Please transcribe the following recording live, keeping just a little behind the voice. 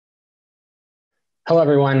Hello,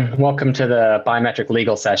 everyone. Welcome to the biometric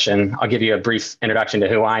legal session. I'll give you a brief introduction to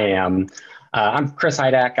who I am. I'm Chris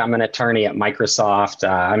Hydak. I'm an attorney at Microsoft.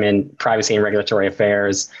 I'm in privacy and regulatory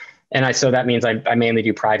affairs. So that means I mainly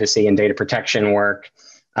do privacy and data protection work.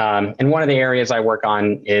 And one of the areas I work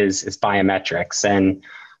on is biometrics.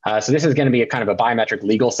 So this is going to be a kind of a biometric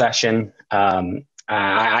legal session.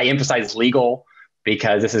 I emphasize legal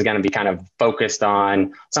because this is going to be kind of focused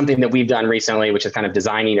on something that we've done recently, which is kind of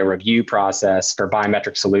designing a review process for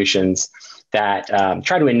biometric solutions that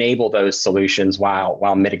try to enable those solutions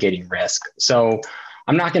while mitigating risk. So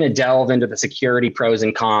I'm not going to delve into the security pros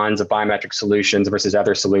and cons of biometric solutions versus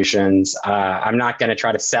other solutions. I'm not going to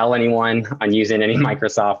try to sell anyone on using any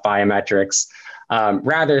Microsoft biometrics.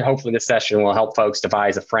 Rather, hopefully this session will help folks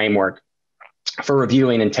devise a framework for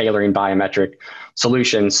reviewing and tailoring biometric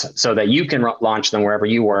solutions so that you can launch them wherever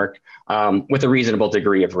you work with a reasonable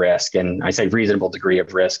degree of risk. And I say reasonable degree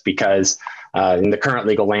of risk because in the current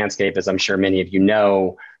legal landscape, as I'm sure many of you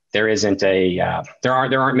know, there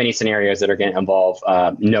aren't many scenarios that are going to involve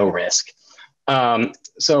no risk.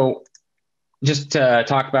 So just to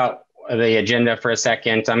talk about the agenda for a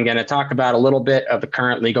second, I'm going to talk about a little bit of the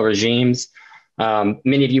current legal regimes.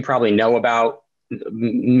 Many of you probably know about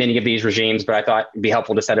many of these regimes, but I thought it'd be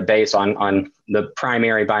helpful to set a base on the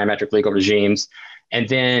primary biometric legal regimes. And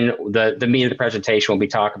then the meat of the presentation will be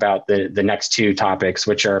talk about the next two topics,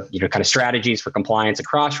 which are kind of strategies for compliance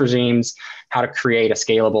across regimes, how to create a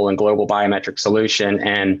scalable and global biometric solution,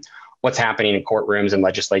 and what's happening in courtrooms and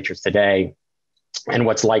legislatures today, and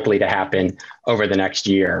what's likely to happen over the next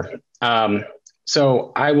year.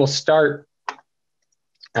 So I will start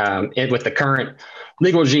with the current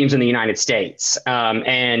legal regimes in the United States.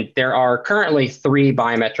 And there are currently 3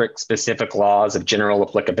 biometric specific laws of general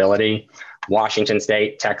applicability: Washington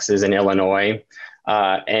State, Texas, and Illinois.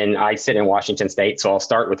 And I sit in Washington State, so I'll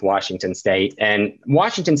start with Washington State. And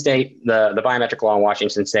Washington State, the biometric law in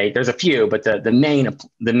Washington State, there's a few, but the main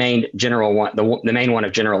one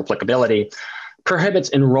of general applicability prohibits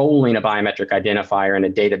enrolling a biometric identifier in a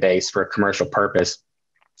database for a commercial purpose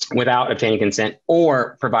without obtaining consent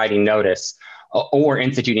or providing notice or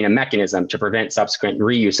instituting a mechanism to prevent subsequent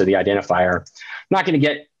reuse of the identifier. I'm not going to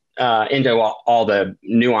get into all the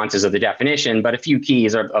nuances of the definition, but a few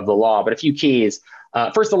keys of the law.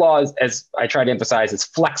 First, the law is, as I try to emphasize, is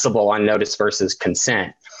flexible on notice versus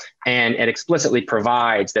consent. And it explicitly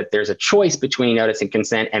provides that there's a choice between notice and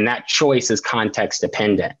consent, and that choice is context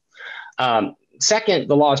dependent. Second,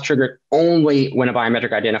 the law is triggered only when a biometric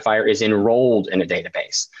identifier is enrolled in a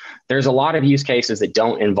database. There's a lot of use cases that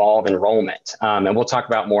don't involve enrollment, and we'll talk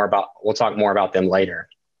more about them later.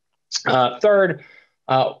 Third,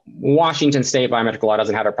 Washington State biometric law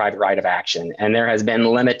doesn't have a private right of action, and there has been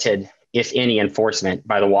limited, if any, enforcement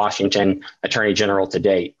by the Washington Attorney General to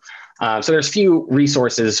date. So there's few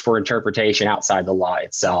resources for interpretation outside the law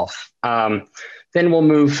itself. Then we'll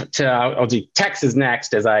move to, I'll do Texas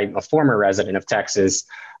next, as I'm a former resident of Texas.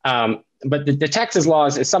 But the Texas law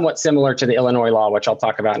is somewhat similar to the Illinois law, which I'll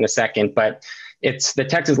talk about in a second. But the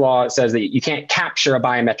Texas law says that you can't capture a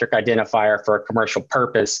biometric identifier for a commercial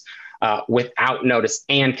purpose without notice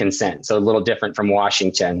and consent. So a little different from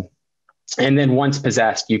Washington. And then once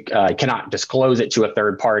possessed, you cannot disclose it to a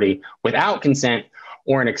third party without consent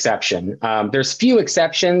or an exception. There's few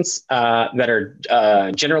exceptions that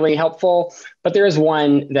are generally helpful, but there is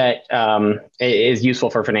one that is useful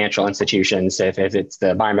for financial institutions if it's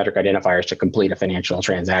the biometric identifiers to complete a financial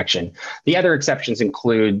transaction. The other exceptions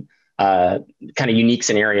include kind of unique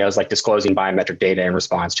scenarios like disclosing biometric data in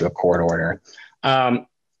response to a court order. Again,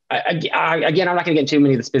 I'm not going to get into too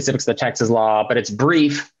many of the specifics of the Texas law, but it's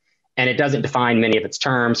brief and it doesn't define many of its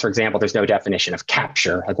terms. For example, there's no definition of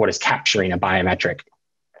capture, like what is capturing a biometric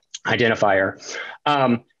identifier.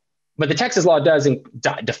 But the Texas law does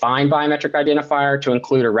define biometric identifier to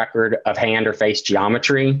include a record of hand or face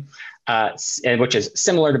geometry, which is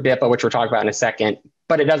similar to BIPA, which we'll talk about in a second,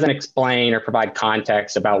 but it doesn't explain or provide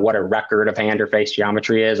context about what a record of hand or face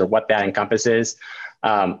geometry is or what that encompasses.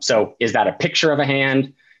 So is that a picture of a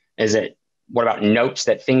hand? What about notes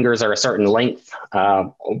that fingers are a certain length?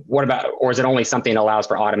 Or is it only something that allows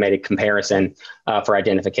for automated comparison for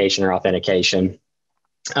identification or authentication?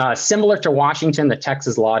 Similar to Washington, the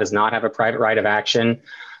Texas law does not have a private right of action.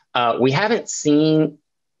 We haven't seen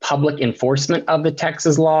public enforcement of the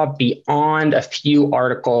Texas law beyond a few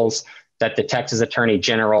articles that the Texas Attorney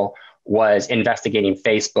General was investigating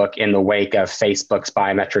Facebook in the wake of Facebook's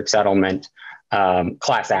biometric settlement,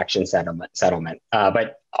 class action settlement.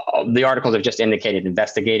 But the articles have just indicated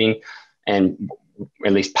investigating, and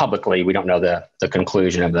at least publicly, we don't know the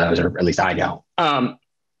conclusion of those, or at least I don't.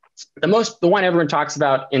 The one everyone talks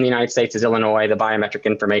about in the United States is Illinois, the Biometric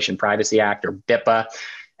Information Privacy Act, or BIPA,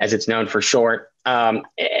 as it's known for short. I'm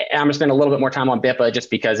going to spend a little bit more time on BIPA just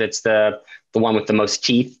because it's the one with the most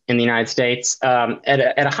teeth in the United States.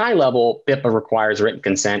 At a high level, BIPA requires written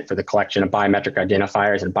consent for the collection of biometric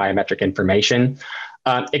identifiers and biometric information.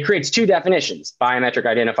 It creates two definitions, biometric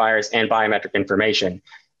identifiers and biometric information.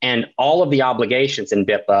 And all of the obligations in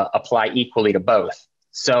BIPA apply equally to both.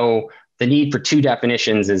 So the need for two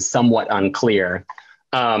definitions is somewhat unclear.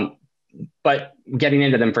 But getting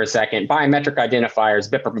into them for a second, biometric identifiers,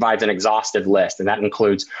 BIPA provides an exhaustive list, and that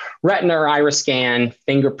includes retina or iris scan,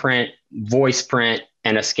 fingerprint, voice print,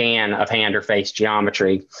 and a scan of hand or face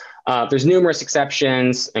geometry. There's numerous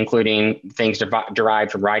exceptions, including things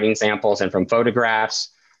derived from writing samples and from photographs.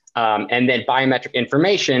 And then biometric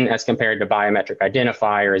information, as compared to biometric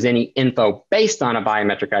identifier, is any info based on a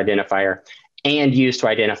biometric identifier and used to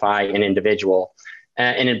identify an individual.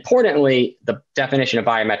 And importantly, the definition of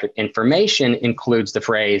biometric information includes the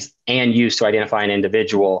phrase and used to identify an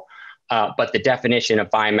individual, but the definition of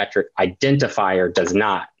biometric identifier does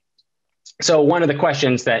not. So one of the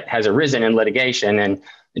questions that has arisen in litigation, and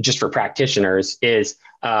just for practitioners, is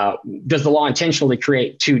does the law intentionally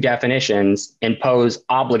create two definitions, impose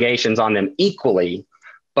obligations on them equally,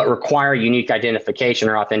 but require unique identification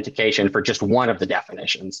or authentication for just one of the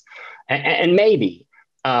definitions? And maybe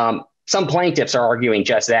some plaintiffs are arguing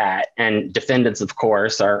just that, and defendants, of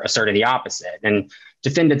course, are asserting the opposite. And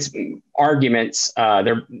defendants' arguments,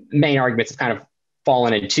 their main arguments have kind of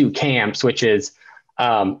fallen in two camps, which is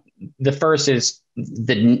the first is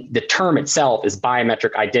the term itself is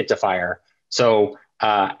biometric identifier. So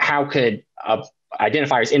how could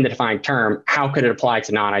identifiers in the defined term, how could it apply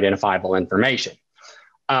to non-identifiable information?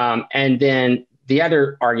 And then the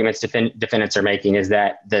other arguments defendants are making is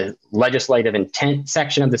that the legislative intent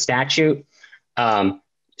section of the statute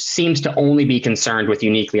seems to only be concerned with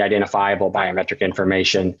uniquely identifiable biometric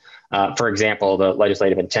information. For example, the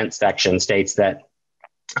legislative intent section states that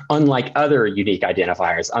unlike other unique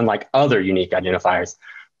identifiers,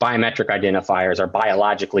 biometric identifiers are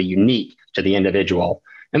biologically unique to the individual.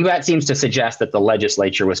 And that seems to suggest that the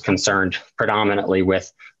legislature was concerned predominantly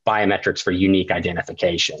with biometrics for unique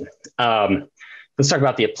identification. Let's talk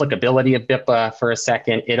about the applicability of BIPA for a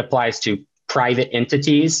second. It applies to private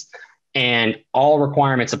entities, and all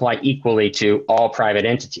requirements apply equally to all private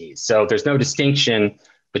entities. So there's no distinction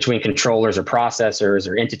between controllers or processors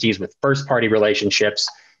or entities with first-party relationships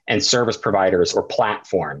and service providers or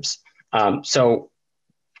platforms. So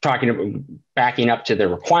backing up to the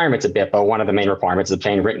requirements of BIPA, one of the main requirements is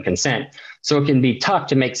obtain written consent. So it can be tough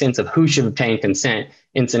to make sense of who should obtain consent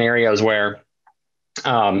in scenarios where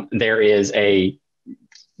there is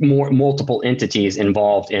multiple entities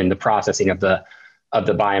involved in the processing of the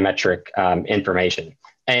biometric information.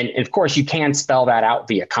 And of course, you can spell that out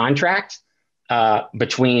via contract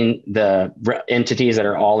between the entities that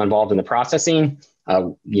are all involved in the processing.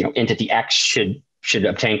 Entity X should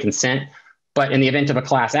obtain consent. But in the event of a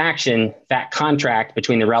class action, that contract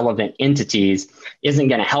between the relevant entities isn't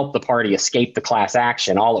going to help the party escape the class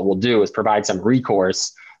action. All it will do is provide some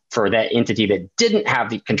recourse for that entity that didn't have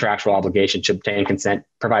the contractual obligation to obtain consent,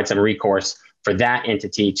 provide some recourse for that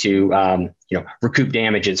entity to recoup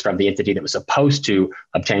damages from the entity that was supposed to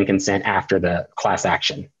obtain consent after the class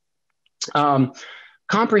action.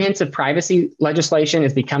 Comprehensive privacy legislation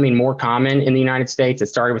is becoming more common in the United States. It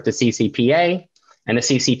started with the CCPA. And the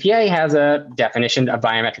CCPA has a definition of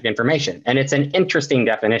biometric information, and it's an interesting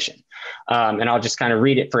definition. And I'll just kind of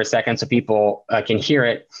read it for a second so people can hear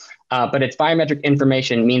it. But it's biometric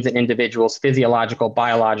information means an individual's physiological,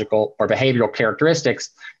 biological, or behavioral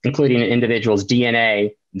characteristics, including an individual's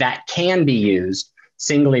DNA, that can be used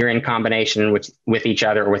singly or in combination with each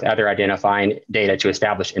other or with other identifying data to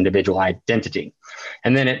establish individual identity.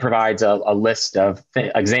 And then it provides a list of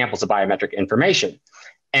examples of biometric information.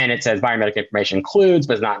 And it says biometric information includes,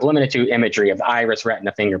 but is not limited to, imagery of the iris,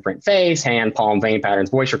 retina, fingerprint, face, hand, palm, vein patterns,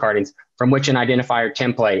 voice recordings from which an identifier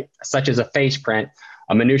template, such as a face print,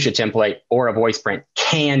 a minutia template, or a voice print,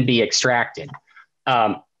 can be extracted.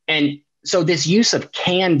 And so this use of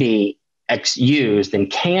can be used and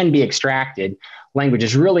can be extracted language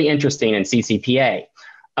is really interesting in CCPA.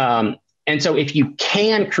 And so if you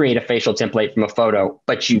can create a facial template from a photo,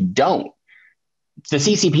 but you don't, the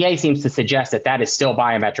CCPA seems to suggest that that is still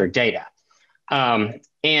biometric data. And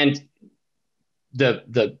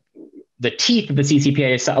the teeth of the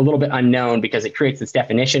CCPA is a little bit unknown because it creates this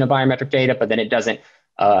definition of biometric data, but then it doesn't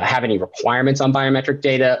have any requirements on biometric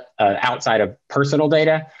data outside of personal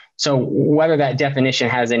data. So whether that definition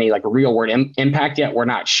has any like real world impact yet, we're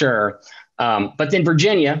not sure. But then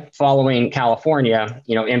Virginia, following California,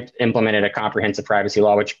 implemented a comprehensive privacy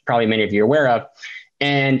law, which probably many of you are aware of.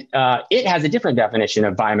 And it has a different definition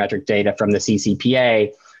of biometric data from the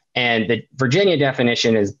CCPA. And the Virginia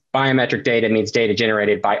definition is biometric data means data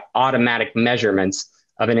generated by automatic measurements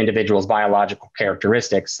of an individual's biological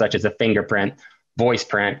characteristics, such as a fingerprint, voice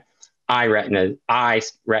print,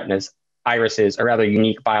 eyes, retinas, irises, or other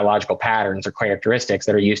unique biological patterns or characteristics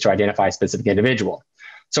that are used to identify a specific individual.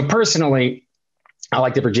 So personally, I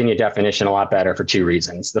like the Virginia definition a lot better for two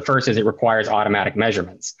reasons. The first is it requires automatic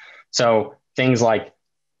measurements. So things like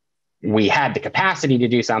we had the capacity to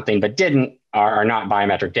do something but didn't are not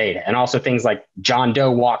biometric data. And also things like John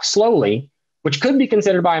Doe walks slowly, which could be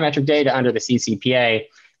considered biometric data under the CCPA,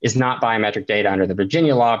 is not biometric data under the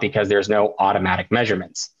Virginia law because there's no automatic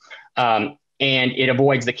measurements. And it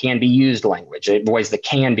avoids the can be used language. It avoids the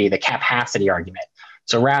capacity argument.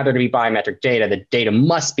 So rather to be biometric data, the data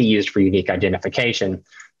must be used for unique identification.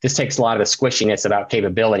 This takes a lot of the squishiness about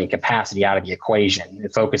capability and capacity out of the equation.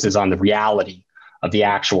 It focuses on the reality of the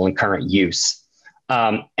actual and current use.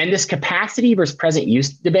 And this capacity versus present use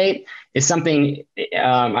debate is something,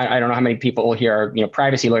 I don't know how many people here are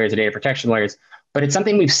privacy lawyers or data protection lawyers, but it's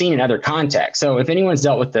something we've seen in other contexts. So if anyone's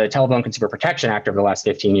dealt with the Telephone Consumer Protection Act over the last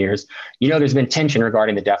 15 years, there's been tension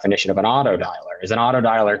regarding the definition of an auto dialer. Is an auto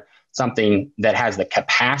dialer something that has the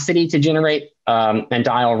capacity to generate and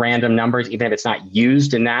dial random numbers, even if it's not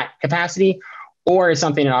used in that capacity? Or is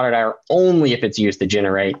something an auto dialer only if it's used to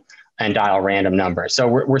generate and dial random numbers? So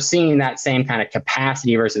we're seeing that same kind of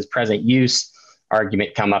capacity versus present use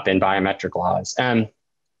argument come up in biometric laws.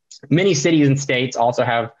 Many cities and states also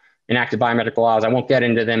have enacted biometric laws. I won't get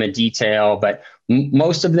into them in detail, but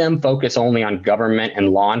most of them focus only on government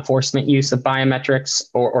and law enforcement use of biometrics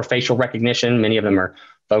or facial recognition. Many of them are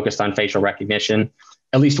focused on facial recognition.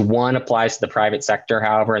 At least one applies to the private sector,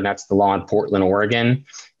 however, and that's the law in Portland, Oregon.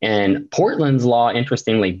 And Portland's law,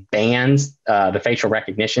 interestingly, bans the facial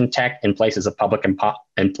recognition tech in places of public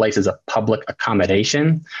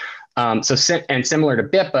accommodation. And similar to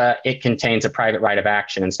BIPA, it contains a private right of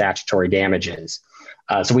action and statutory damages.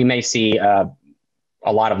 So we may see a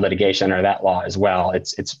lot of litigation under that law as well.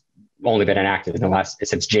 It's only been enacted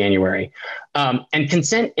since January. And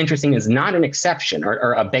consent, interesting, is not an exception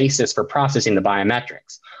or a basis for processing the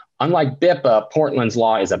biometrics. Unlike BIPA, Portland's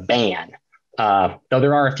law is a ban, though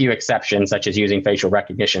there are a few exceptions, such as using facial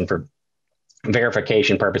recognition for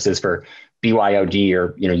verification purposes for BYOD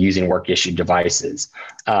or using work-issued devices.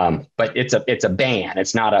 But it's a ban.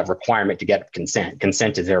 It's not a requirement to get consent.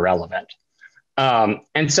 Consent is irrelevant.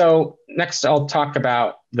 And so next, I'll talk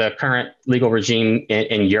about the current legal regime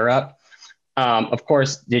in Europe. Of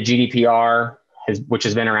course, the GDPR, which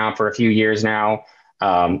has been around for a few years now,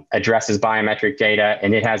 addresses biometric data,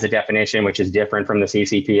 and it has a definition which is different from the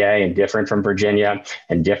CCPA and different from Virginia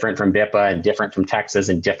and different from BIPA and different from Texas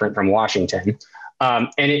and different from Washington. And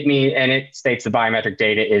it states the biometric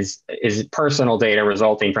data is personal data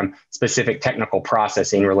resulting from specific technical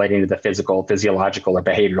processing relating to the physical, physiological, or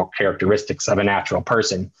behavioral characteristics of a natural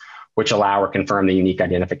person, which allow or confirm the unique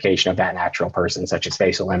identification of that natural person, such as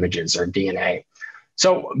facial images or DNA.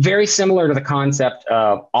 So very similar to the concept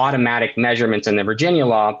of automatic measurements in the Virginia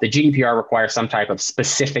law, the GDPR requires some type of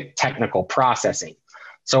specific technical processing.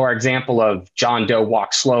 So our example of John Doe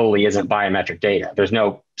walks slowly isn't biometric data. There's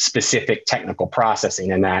no specific technical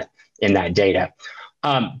processing in that data.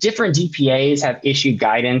 Different DPAs have issued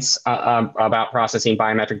guidance about processing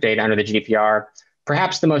biometric data under the GDPR.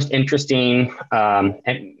 Perhaps the most interesting,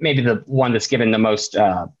 and maybe the one that's given the most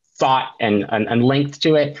thought and length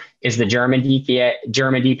to it, is the German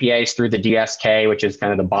DPAs through the DSK, which is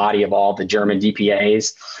kind of the body of all the German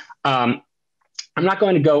DPAs. I'm not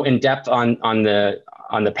going to go in depth on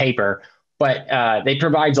the paper, but they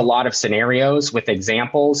provides a lot of scenarios with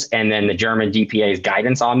examples, and then the German DPA's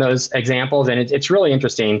guidance on those examples. And it's really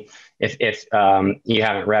interesting if you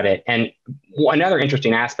haven't read it. And another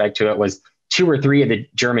interesting aspect to it was 2 or 3 of the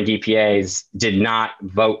German DPAs did not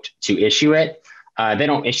vote to issue it. They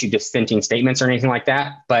don't issue dissenting statements or anything like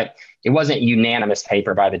that, but it wasn't a unanimous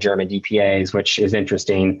paper by the German DPAs, which is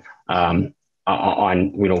interesting on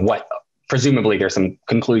what. Presumably, there's some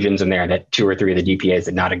conclusions in there that 2 or 3 of the DPAs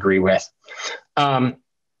did not agree with. Then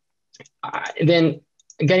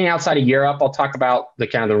getting outside of Europe, I'll talk about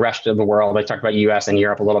the rest of the world. I talked about US and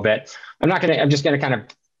Europe a little bit. I'm just going to kind of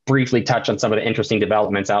briefly touch on some of the interesting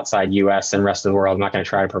developments outside US and rest of the world. I'm not going to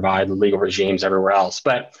try to provide the legal regimes everywhere else,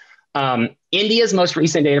 but India's most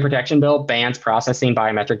recent data protection bill bans processing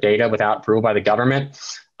biometric data without approval by the government.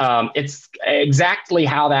 It's exactly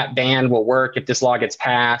how that ban will work if this law gets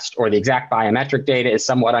passed, or the exact biometric data is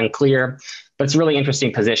somewhat unclear. but it's a really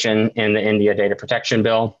interesting position in the India Data Protection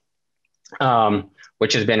Bill,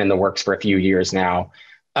 which has been in the works for a few years now.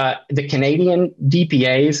 The Canadian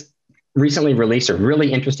DPAs recently released a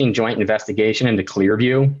really interesting joint investigation into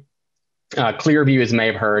Clearview. Clearview, as you may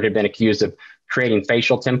have heard, had been accused of creating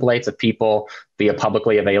facial templates of people via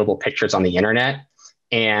publicly available pictures on the internet.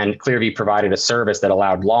 And Clearview provided a service that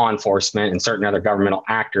allowed law enforcement and certain other governmental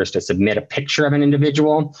actors to submit a picture of an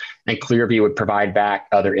individual, and Clearview would provide back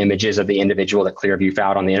other images of the individual that Clearview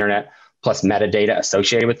found on the internet, plus metadata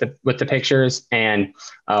associated with the pictures. And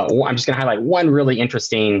I'm just going to highlight one really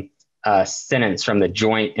interesting sentence from the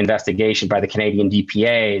joint investigation by the Canadian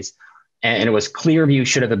DPAs. And it was Clearview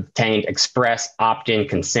should have obtained express opt-in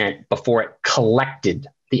consent before it collected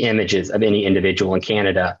the images of any individual in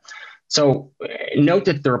Canada. So note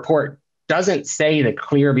that the report doesn't say that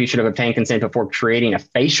Clearview should have obtained consent before creating a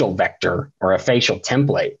facial vector or a facial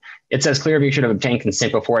template. It says Clearview should have obtained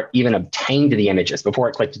consent before it even obtained the images, before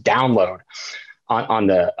it clicked download on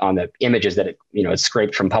the images that it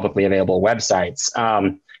scraped from publicly available websites.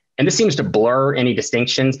 And this seems to blur any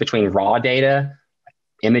distinctions between raw data,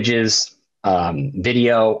 images,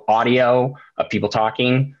 video, audio of people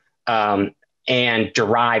talking, and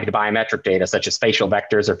derived biometric data such as facial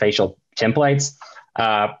vectors or facial templates.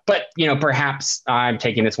 But perhaps I'm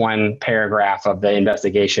taking this one paragraph of the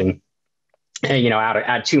investigation,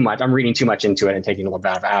 out too much. I'm reading too much into it and taking a little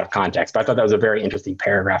bit out of context. But I thought that was a very interesting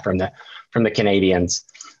paragraph from the Canadians.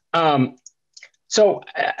 So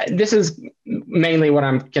this is mainly what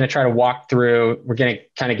I'm going to try to walk through. We're going to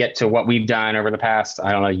kind of get to what we've done over the past,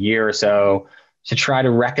 year or so to try to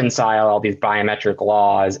reconcile all these biometric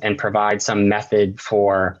laws and provide some method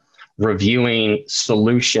for reviewing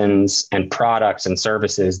solutions and products and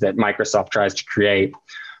services that Microsoft tries to create.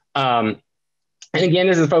 And again,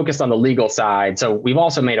 this is focused on the legal side. So we've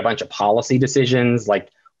also made a bunch of policy decisions, like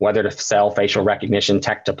whether to sell facial recognition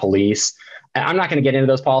tech to police. I'm not going to get into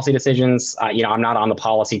those policy decisions. I'm not on the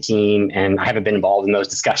policy team and I haven't been involved in those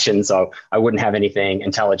discussions, so I wouldn't have anything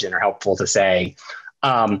intelligent or helpful to say.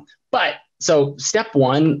 So step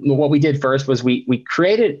one, what we did first was we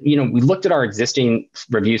created, we looked at our existing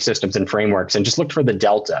review systems and frameworks and just looked for the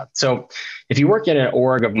delta. So if you work at an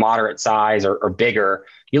org of moderate size or bigger,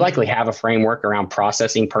 you likely have a framework around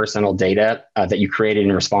processing personal data that you created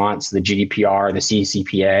in response to the GDPR, the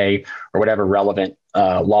CCPA, or whatever relevant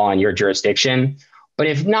law in your jurisdiction. But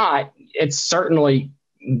if not, it's certainly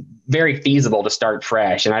very feasible to start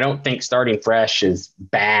fresh. And I don't think starting fresh is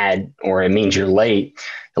bad or it means you're late.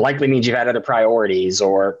 It likely means you've had other priorities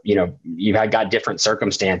or, you've got different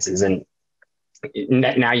circumstances. And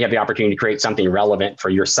now you have the opportunity to create something relevant for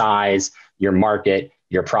your size, your market,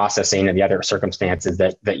 your processing, and the other circumstances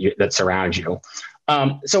that surround you.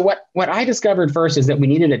 So what I discovered first is that we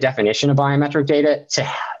needed a definition of biometric data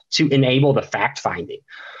to enable the fact finding.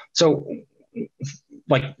 So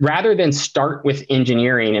rather than start with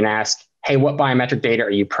engineering and ask, hey, what biometric data are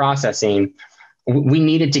you processing? We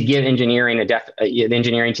needed to give the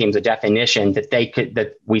engineering teams a definition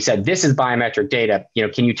that we said, this is biometric data.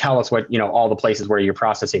 Can you tell us what, all the places where you're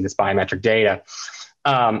processing this biometric data?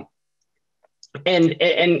 It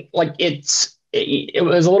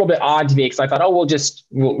was a little bit odd to me because I thought, we'll just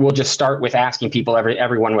start with asking people,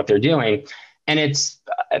 everyone what they're doing. And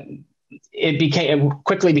it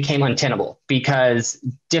quickly became untenable because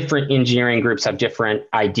different engineering groups have different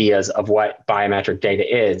ideas of what biometric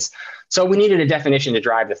data is. So we needed a definition to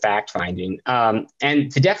drive the fact finding.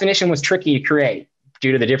 And the definition was tricky to create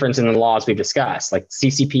due to the difference in the laws we've discussed. Like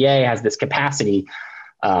CCPA has this capacity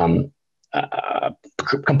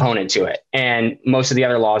component to it, and most of the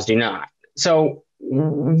other laws do not. So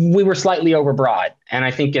we were slightly overbroad, and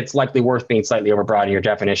I think it's likely worth being slightly overbroad in your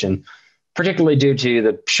definition, particularly due to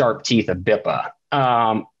the sharp teeth of BIPA.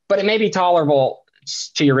 But it may be tolerable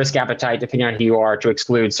to your risk appetite, depending on who you are, to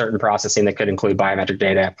exclude certain processing that could include biometric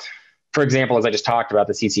data. For example, as I just talked about,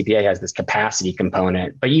 the CCPA has this capacity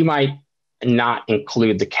component, but you might not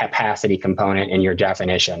include the capacity component in your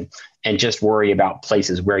definition and just worry about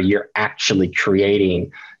places where you're actually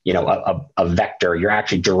creating, a vector. You're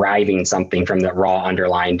actually deriving something from the raw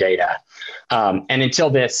underlying data. And until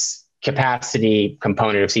this capacity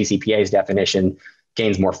component of CCPA's definition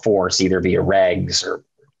gains more force, either via regs or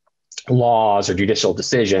laws or judicial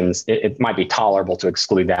decisions, it might be tolerable to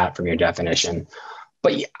exclude that from your definition.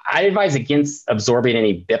 But I advise against absorbing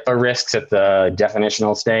any BIPA risks at the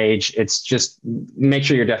definitional stage. It's just make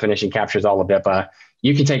sure your definition captures all of BIPA.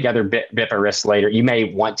 You can take other BIPA risks later. You may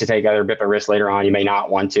want to take other BIPA risks later on. You may not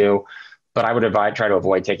want to, but I would try to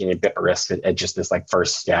avoid taking a BIPA risk at just this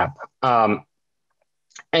first step.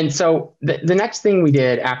 And so the next thing we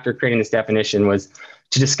did after creating this definition was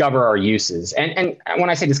to discover our uses. And when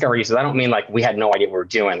I say discover uses, I don't mean like we had no idea what we were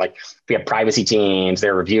doing. Like we have privacy teams,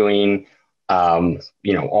 they're reviewing,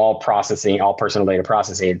 all processing, all personal data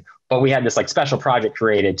processing. But we had this like special project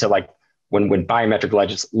created to like when biometric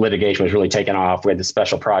litigation was really taking off, we had this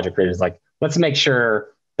special project created. It's like, let's make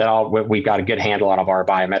sure that we've got a good handle on our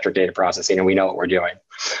biometric data processing and we know what we're doing.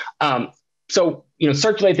 So,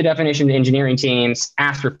 circulate the definition to engineering teams,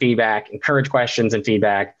 ask for feedback, encourage questions and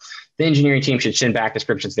feedback. The engineering team should send back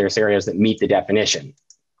descriptions of their scenarios that meet the definition.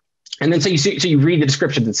 And then so you read the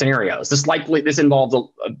descriptions and scenarios. This involves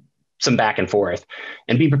some back and forth,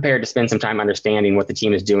 and be prepared to spend some time understanding what the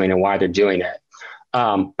team is doing and why they're doing it.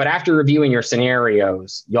 But after reviewing your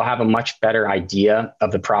scenarios, you'll have a much better idea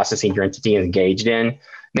of the processing your entity is engaged in.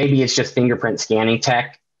 Maybe it's just fingerprint scanning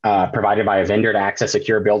tech provided by a vendor to access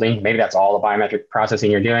secure building. Maybe that's all the biometric processing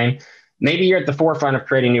you're doing. Maybe you're at the forefront of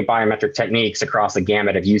creating new biometric techniques across the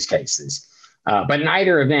gamut of use cases. But in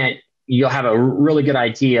either event, you'll have a really good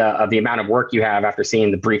idea of the amount of work you have after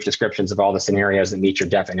seeing the brief descriptions of all the scenarios that meet your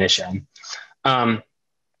definition.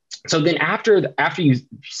 So then after you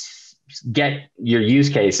get your use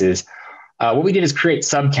cases, what we did is create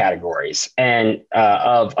subcategories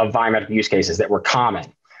of biometric use cases that were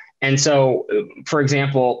common. And so, for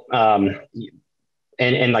example,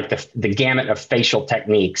 in like the gamut of facial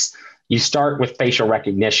techniques, you start with facial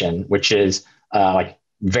recognition, which is like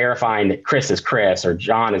verifying that Chris is Chris or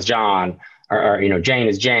John is John or Jane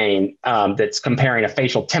is Jane. That's comparing a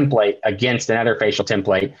facial template against another facial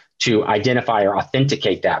template to identify or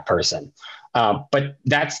authenticate that person. But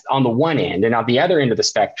that's on the one end, and on the other end of the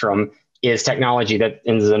spectrum is technology that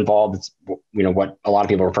is involved. What a lot of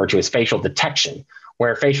people refer to as facial detection,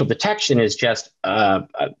 where facial detection is just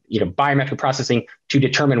biometric processing to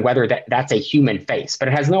determine whether that's a human face, but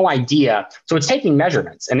it has no idea. So it's taking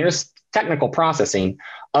measurements, and there's technical processing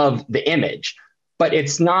of the image, but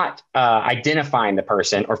it's not identifying the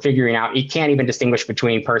person or figuring out. It can't even distinguish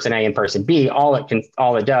between person A and person B. All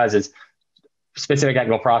it does is specific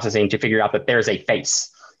technical processing to figure out that there's a face.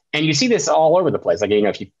 And you see this all over the place. Like,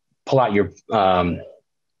 if you pull out your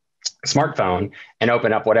smartphone and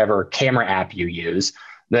open up whatever camera app you use,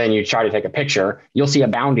 then you try to take a picture, you'll see a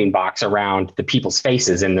bounding box around the people's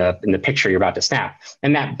faces in the picture you're about to snap.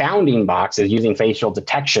 And that bounding box is using facial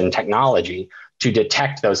detection technology to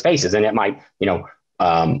detect those faces. And it might,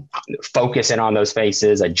 focus in on those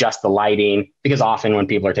faces, adjust the lighting, because often when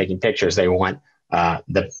people are taking pictures, they want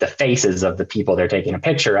the faces of the people they're taking a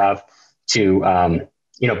picture of to,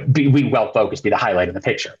 be well focused, be the highlight of the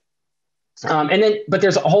picture. But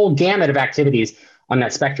there's a whole gamut of activities on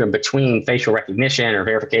that spectrum between facial recognition or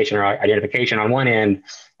verification or identification on one end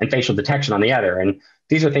and facial detection on the other. And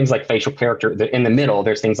these are things like facial character. In the middle,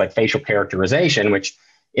 there's things like facial characterization, which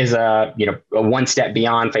is a one step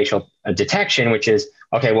beyond facial detection, which is,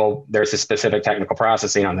 okay, well, there's a specific technical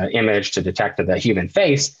processing on the image to detect the human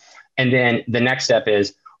face. And then the next step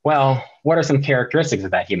is, well, what are some characteristics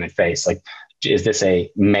of that human face? Like, is this a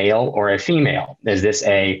male or a female? Is this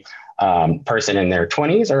a person in their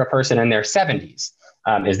 20s or a person in their 70s?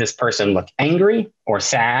 Is this person look angry or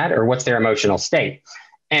sad, or what's their emotional state?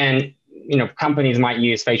 And, companies might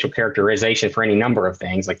use facial characterization for any number of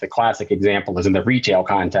things. Like the classic example is in the retail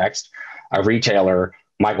context. A retailer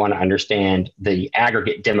might want to understand the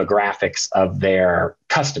aggregate demographics of their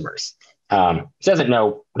customers. Doesn't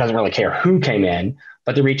really care who came in,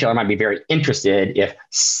 but the retailer might be very interested if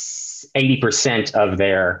 80% of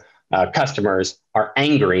their customers are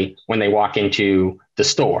angry when they walk into the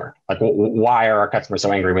store. Like, why are our customers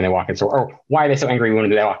so angry when they walk in the store? Or why are they so angry when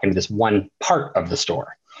they walk into this one part of the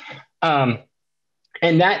store?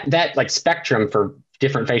 And that like spectrum for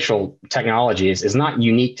different facial technologies is not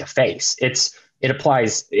unique to face. It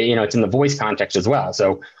applies, it's in the voice context as well.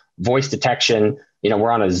 So voice detection, we're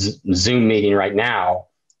on a Zoom meeting right now.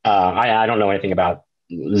 I don't know anything about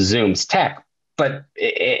Zoom's tech, but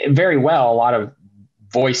very well, a lot of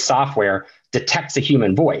voice software detects a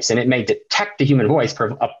human voice, and it may detect the human voice,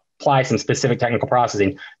 apply some specific technical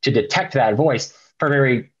processing to detect that voice for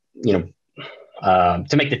very,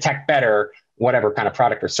 to make the tech better, whatever kind of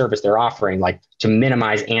product or service they're offering, like to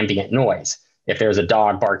minimize ambient noise. If there's a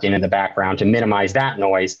dog barking in the background, to minimize that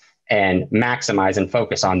noise and maximize and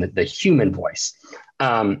focus on the human voice.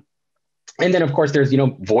 And then, of course, there's,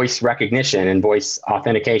 voice recognition and voice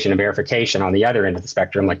authentication and verification on the other end of the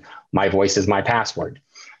spectrum, like my voice is my password.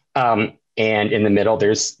 And in the middle,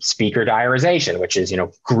 there's speaker diarization, which is,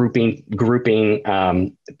 grouping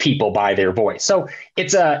people by their voice. So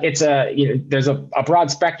there's a broad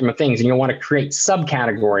spectrum of things, and you'll want to create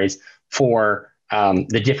subcategories for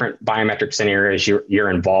the different biometric scenarios you're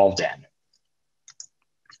involved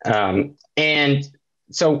in. And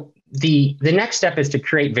So the next step is to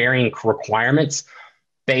create varying requirements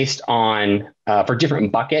based on, for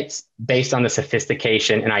different buckets, based on the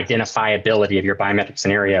sophistication and identifiability of your biometric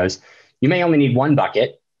scenarios. You may only need one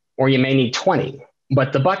bucket, or you may need 20,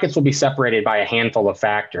 but the buckets will be separated by a handful of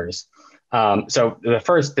factors. So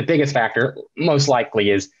the biggest factor, most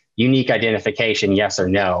likely, is unique identification, yes or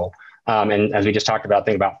no. And as we just talked about,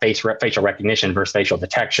 think about facial recognition versus facial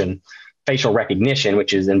detection. Facial recognition,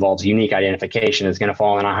 which involves unique identification, is going to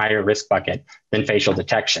fall in a higher risk bucket than facial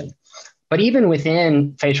detection. But even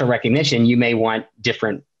within facial recognition, you may want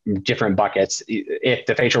different buckets if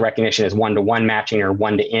the facial recognition is one-to-one matching or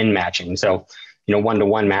one-to-N matching. So,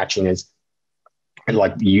 one-to-one matching is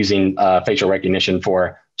like using facial recognition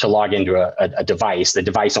to log into a device. The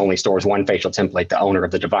device only stores one facial template, the owner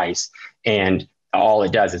of the device, and all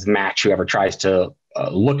it does is match whoever tries to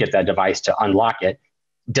look at that device to unlock it.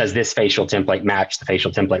 Does this facial template match the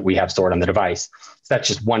facial template we have stored on the device? So that's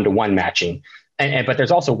just one-to-one matching. But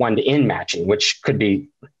there's also one-to-N matching, which could be,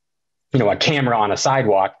 a camera on a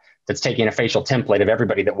sidewalk that's taking a facial template of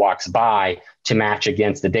everybody that walks by to match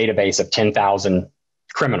against the database of 10,000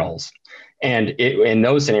 criminals. And in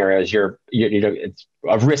those scenarios, it's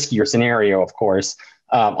a riskier scenario, of course,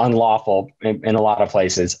 unlawful in a lot of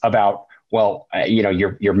places about,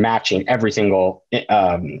 you're matching every single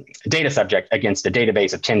data subject against a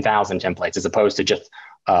database of 10,000 templates as opposed to just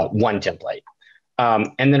one template.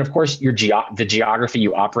 And then, of course, the geography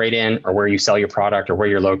you operate in, or where you sell your product, or where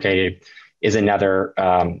you're located, is another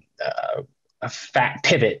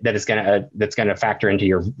pivot that's going to factor into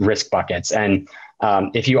your risk buckets. And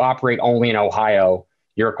if you operate only in Ohio,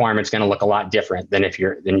 your requirement's going to look a lot different than if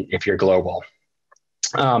you're global.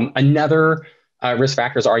 Another risk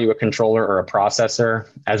factors: are you a controller or a processor?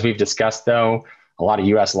 As we've discussed, though, a lot of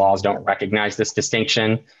U.S. laws don't recognize this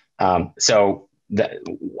distinction. So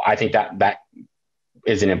I think that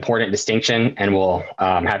is an important distinction and will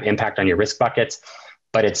have impact on your risk buckets,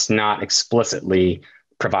 but it's not explicitly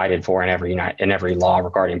provided for in every law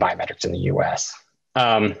regarding biometrics in the U.S.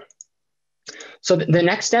 So the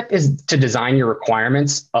next step is to design your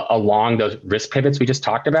requirements along those risk pivots we just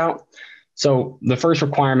talked about. So the first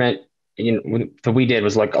requirement that we did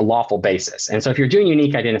was like a lawful basis. And so if you're doing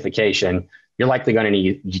unique identification, you're likely going to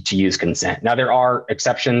need to use consent. Now, there are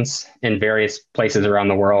exceptions in various places around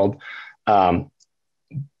the world.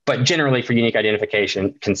 But generally, for unique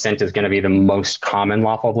identification, consent is going to be the most common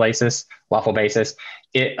lawful basis.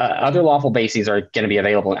 Other lawful bases are going to be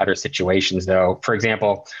available in other situations, though. For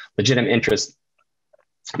example, legitimate interest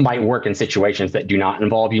might work in situations that do not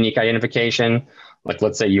involve unique identification. Like,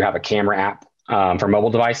 let's say you have a camera app for mobile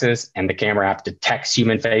devices, and the camera app detects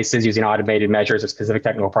human faces using automated measures of specific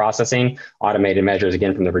technical processing. Automated measures,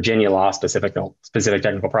 again, from the Virginia law, specific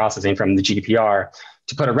technical processing from the GDPR,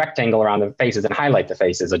 to put a rectangle around the faces and highlight the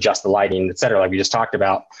faces, adjust the lighting, et cetera, like we just talked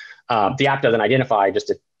about. The app doesn't identify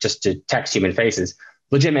just to text human faces.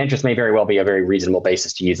 Legitimate interest may very well be a very reasonable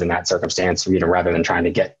basis to use in that circumstance, rather than trying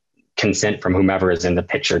to get consent from whomever is in the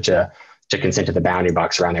picture to consent to the bounding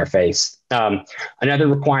box around their face. Another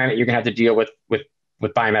requirement you're going to have to deal with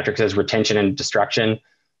biometrics is retention and destruction.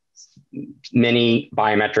 Many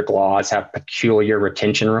biometric laws have peculiar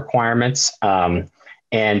retention requirements.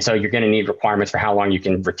 And so you're going to need requirements for how long you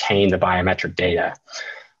can retain the biometric data.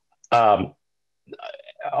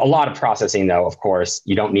 A lot of processing, though, of course,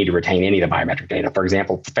 you don't need to retain any of the biometric data. For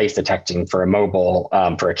example, face detecting for a mobile,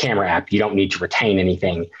 for a camera app, you don't need to retain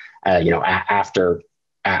anything, after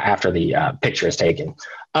the picture is taken.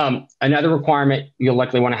 Another requirement you'll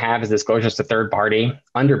likely want to have is disclosures to third party.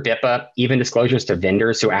 Under BIPA, even disclosures to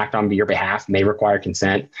vendors who act on your behalf may require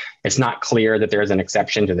consent. It's not clear that there's an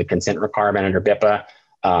exception to the consent requirement under BIPA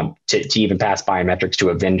to even pass biometrics to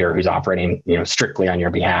a vendor who's operating, strictly on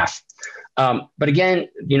your behalf. But again,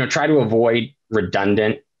 try to avoid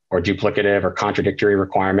redundant or duplicative or contradictory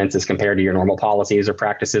requirements as compared to your normal policies or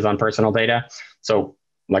practices on personal data. So,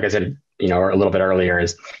 like I said, or a little bit earlier,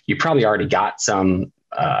 is you probably already got some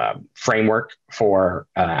framework for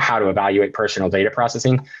how to evaluate personal data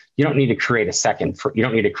processing. You don't need to create you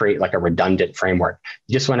don't need to create like a redundant framework.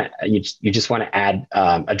 You just want to add,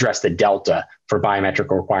 address the delta for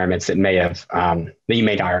biometric requirements that you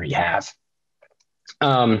may already have.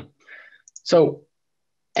 So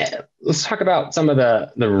let's talk about some of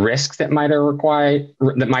the risks that might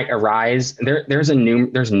arise. There's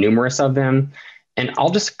numerous of them. And I'll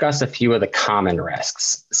discuss a few of the common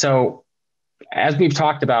risks. So as we've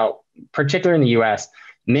talked about, particularly in the US,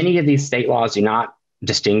 many of these state laws do not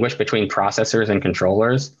distinguish between processors and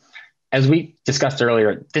controllers. As we discussed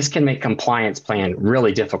earlier, this can make compliance plan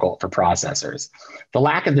really difficult for processors. The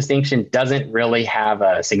lack of distinction doesn't really have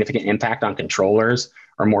a significant impact on controllers,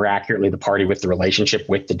 or more accurately, the party with the relationship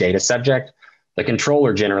with the data subject, the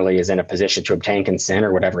controller generally is in a position to obtain consent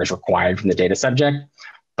or whatever is required from the data subject.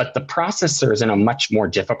 But the processor is in a much more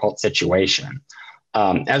difficult situation.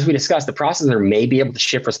 As we discussed, the processor may be able to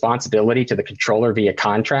shift responsibility to the controller via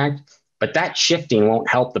contract, but that shifting won't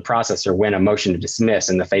help the processor win a motion to dismiss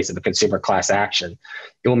in the face of a consumer class action.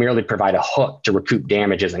 It will merely provide a hook to recoup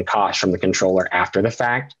damages and costs from the controller after the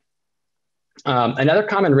fact. Another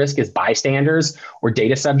common risk is bystanders or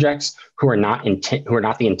data subjects who are not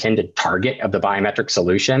the intended target of the biometric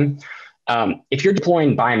solution. If you're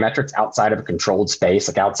deploying biometrics outside of a controlled space,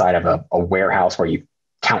 like outside of a warehouse where you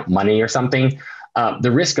count money or something,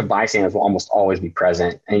 the risk of bystanders will almost always be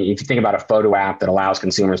present. And if you think about a photo app that allows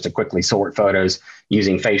consumers to quickly sort photos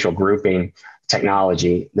using facial grouping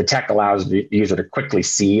technology, the tech allows the user to quickly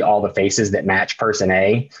see all the faces that match person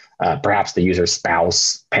A, perhaps the user's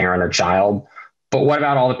spouse, parent, or child. But what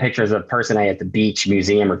about all the pictures of person A at the beach,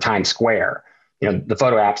 museum, or Times Square? The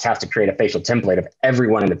photo apps have to create a facial template of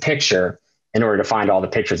everyone in the picture in order to find all the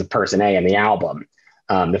pictures of person A in the album.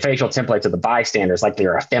 The facial templates of the bystanders likely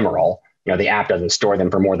are ephemeral. The app doesn't store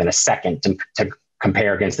them for more than a second to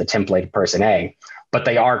compare against the template of person A, but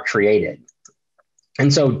they are created.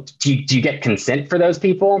 And so do you get consent for those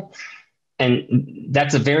people? And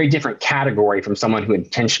that's a very different category from someone who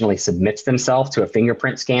intentionally submits themselves to a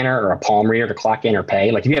fingerprint scanner or a palm reader to clock in or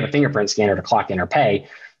pay. Like if you have a fingerprint scanner to clock in or pay,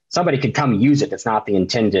 somebody could come use it that's not the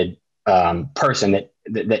intended person, that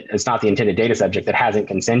it's not the intended data subject that hasn't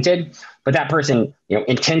consented, but that person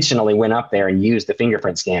intentionally went up there and used the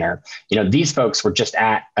fingerprint scanner. These folks were just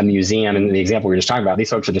at a museum, and the example we were just talking about, these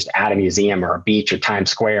folks were just at a museum or a beach or Times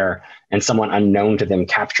Square, and someone unknown to them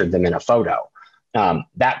captured them in a photo.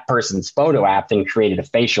 That person's photo app then created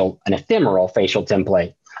an ephemeral facial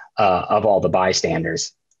template of all the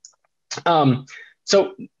bystanders.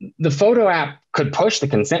 So the photo app could push the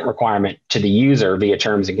consent requirement to the user via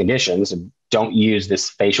terms and conditions. Don't use this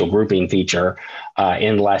facial grouping feature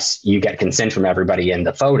unless you get consent from everybody in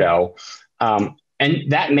the photo.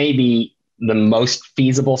 And that may be the most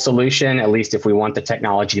feasible solution, at least if we want the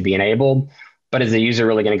technology to be enabled. But is the user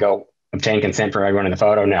really going to go obtain consent from everyone in the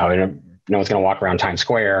photo? No, no one's going to walk around Times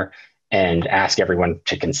Square and ask everyone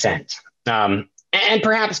to consent. And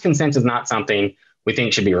perhaps consent is not something we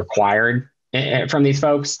think should be required from these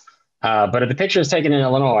folks. But if the picture is taken in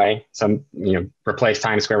Illinois, replace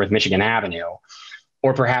Times Square with Michigan Avenue,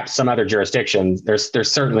 or perhaps some other jurisdictions,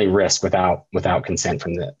 there's certainly risk without consent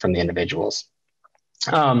from the individuals.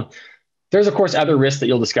 There's of course other risks that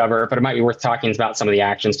you'll discover, but it might be worth talking about some of the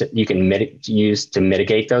actions that you can use to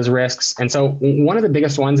mitigate those risks. And so one of the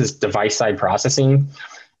biggest ones is device side processing.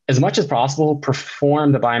 As much as possible,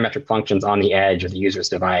 perform the biometric functions on the edge of the user's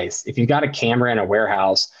device. If you've got a camera in a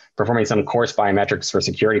warehouse performing some coarse biometrics for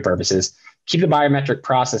security purposes, keep the biometric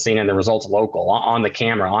processing and the results local on the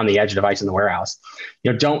camera, on the edge device in the warehouse.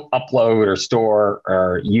 Don't upload or store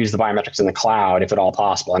or use the biometrics in the cloud if at all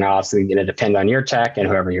possible. And obviously, going to depend on your tech and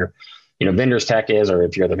whoever your vendor's tech is, or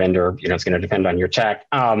if you're the vendor, it's going to depend on your tech.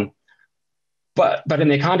 But in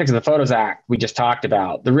the context of the Photos Act we just talked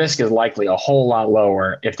about, the risk is likely a whole lot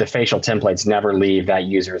lower if the facial templates never leave that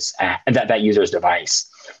user's device.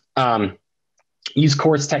 Use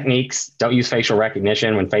coarse techniques. Don't use facial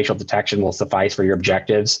recognition when facial detection will suffice for your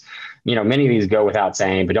objectives. Many of these go without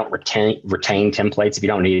saying, but don't retain templates if you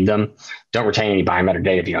don't need them. Don't retain any biometric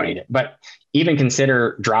data if you don't need it. But even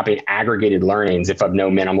consider dropping aggregated learnings if of no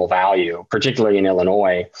minimal value, particularly in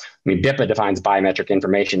Illinois. BIPA defines biometric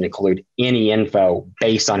information to include any info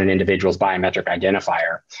based on an individual's biometric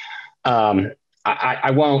identifier.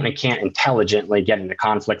 I won't and can't intelligently get into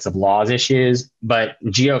conflicts of laws issues, but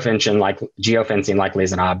geofencing likely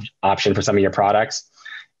is an option for some of your products.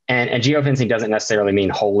 And geofencing doesn't necessarily mean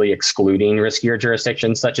wholly excluding riskier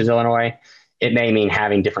jurisdictions such as Illinois. It may mean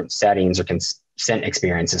having different settings or consent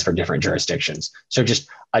experiences for different jurisdictions. So just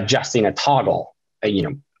adjusting a toggle,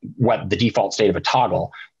 what the default state of a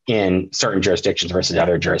toggle in certain jurisdictions versus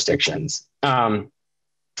other jurisdictions. The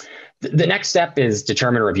next step is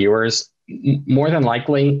determine reviewers. More than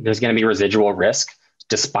likely, there's going to be residual risk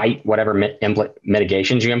despite whatever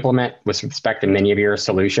mitigations you implement with respect to many of your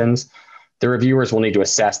solutions. The reviewers will need to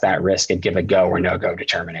assess that risk and give a go or no-go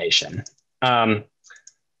determination.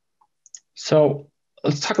 So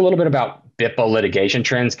let's talk a little bit about BIPA litigation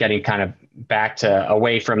trends, getting kind of back to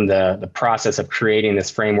away from the process of creating this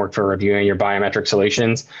framework for reviewing your biometric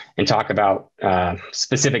solutions and talk about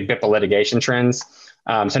specific BIPA litigation trends.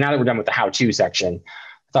 So now that we're done with the how-to section,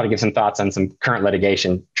 I thought I'd give some thoughts on some current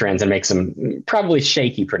litigation trends and make some probably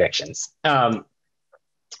shaky predictions.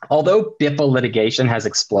 Although BIPA litigation has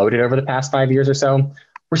exploded over the past 5 years or so,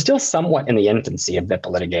 we're still somewhat in the infancy of BIPA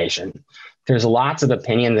litigation. There's lots of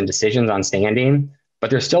opinions and decisions on standing, but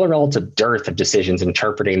there's still a relative dearth of decisions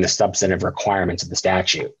interpreting the substantive requirements of the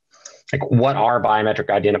statute. Like, what are biometric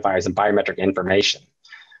identifiers and biometric information?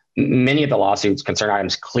 Many of the lawsuits concern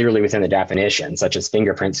items clearly within the definition, such as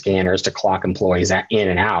fingerprint scanners to clock employees in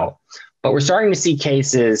and out. But we're starting to see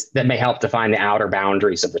cases that may help define the outer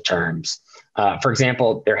boundaries of the terms. For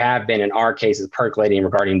example, there have been and are cases percolating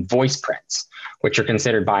regarding voice prints, which are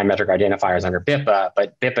considered biometric identifiers under BIPA,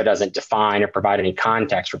 but BIPA doesn't define or provide any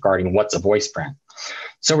context regarding what's a voice print.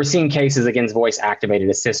 So we're seeing cases against voice activated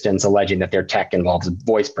assistants alleging that their tech involves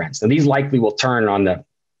voice prints. Now, these likely will turn on the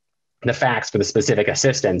facts for the specific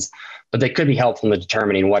assistance, but they could be helpful in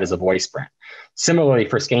determining what is a voice print. Similarly,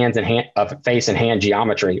 for scans of face and hand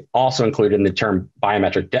geometry, also included in the term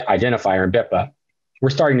biometric identifier in BIPA, we're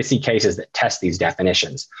starting to see cases that test these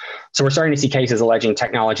definitions. So we're starting to see cases alleging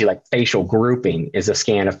technology like facial grouping is a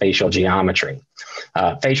scan of facial geometry.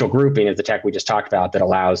 Facial grouping is the tech we just talked about that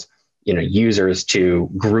allows users to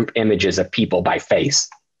group images of people by face.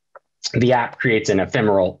 The app creates an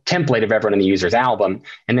ephemeral template of everyone in the user's album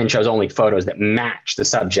and then shows only photos that match the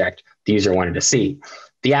subject the user wanted to see.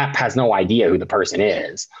 The app has no idea who the person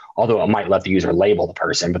is, although it might let the user label the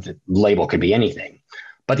person, but the label could be anything.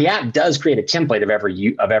 But the app does create a template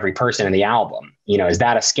of every person in the album. Is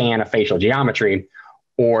that a scan of facial geometry,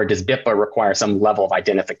 or does BIPA require some level of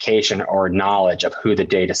identification or knowledge of who the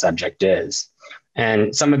data subject is?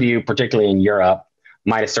 And some of you, particularly in Europe,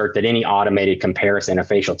 might assert that any automated comparison of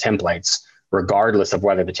facial templates, regardless of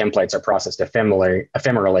whether the templates are processed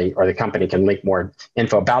ephemerally or the company can link more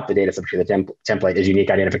info about the data subject to the template, is unique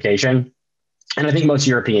identification. And I think most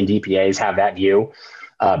European DPAs have that view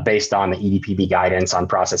based on the EDPB guidance on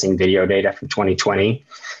processing video data from 2020.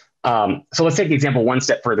 So let's take the example one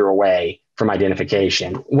step further away from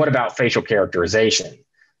identification. What about facial characterization?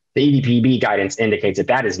 The EDPB guidance indicates that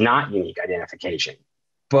that is not unique identification.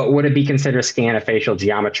 But would it be considered a scan of facial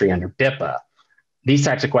geometry under BIPA? These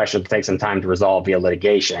types of questions will take some time to resolve via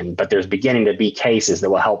litigation, but there's beginning to be cases that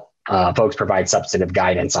will help folks provide substantive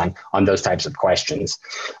guidance on those types of questions.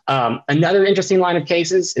 Another interesting line of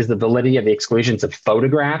cases is the validity of the exclusions of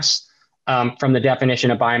photographs from the definition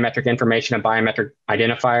of biometric information and biometric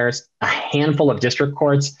identifiers. A handful of district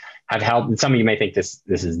courts have held, and some of you may think this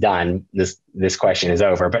is done, this question is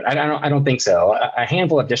over, but I don't think so. A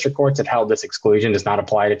handful of district courts have held this exclusion does not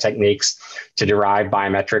apply to techniques to derive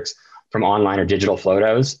biometrics from online or digital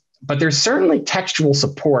photos. But there's certainly textual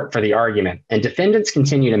support for the argument, and defendants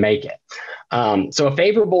continue to make it. So a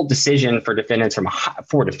favorable decision for defendants a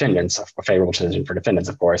favorable decision for defendants,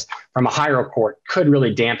 of course, from a higher court could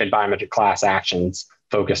really dampen biometric class actions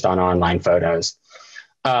focused on online photos.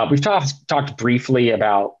 We've talked briefly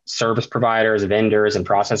about service providers, vendors, and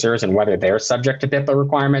processors and whether they're subject to BIPA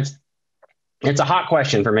requirements. It's a hot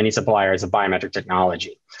question for many suppliers of biometric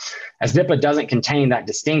technology. As BIPA doesn't contain that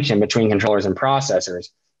distinction between controllers and processors,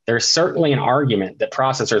 there's certainly an argument that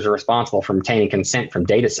processors are responsible for obtaining consent from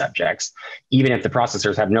data subjects, even if the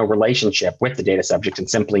processors have no relationship with the data subject and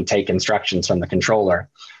simply take instructions from the controller.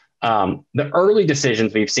 The early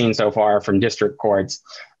decisions we've seen so far from district courts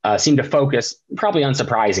seem to focus, probably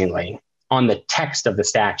unsurprisingly, on the text of the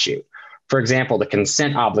statute. For example, the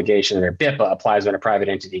consent obligation under BIPA applies when a private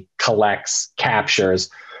entity collects, captures,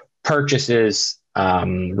 purchases,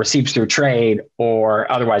 receives through trade,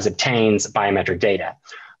 or otherwise obtains biometric data.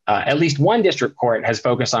 At least one district court has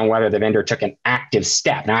focused on whether the vendor took an active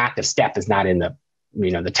step. Now, active step is not in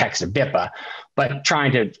the text of BIPA, but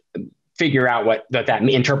trying to figure out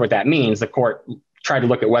interpret what that means, the court tried to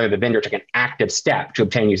look at whether the vendor took an active step to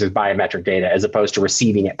obtain users' biometric data as opposed to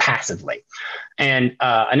receiving it passively. And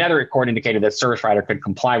another court indicated that service provider could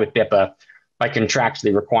comply with BIPA by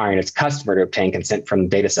contractually requiring its customer to obtain consent from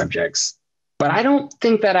data subjects. But I don't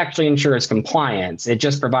think that actually ensures compliance. It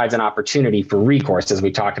just provides an opportunity for recourse, as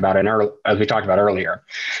we talked about earlier.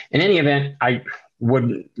 In any event, I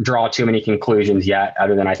wouldn't draw too many conclusions yet,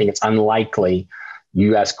 other than I think it's unlikely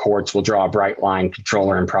U.S. courts will draw a bright line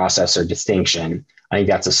controller and processor distinction. I think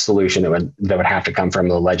that's a solution that would have to come from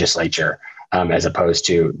the legislature as opposed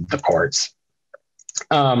to the courts.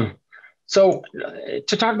 So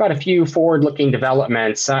to talk about a few forward-looking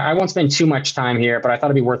developments, I won't spend too much time here, but I thought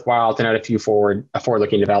it'd be worthwhile to note a few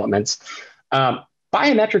forward-looking developments.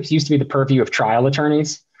 Biometrics used to be the purview of trial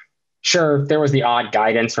attorneys. Sure, there was the odd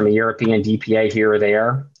guidance from a European DPA here or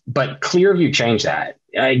there, but Clearview changed that.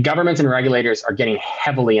 Governments and regulators are getting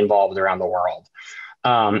heavily involved around the world.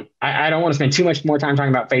 I don't want to spend too much more time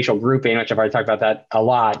talking about facial grouping, which I've already talked about that a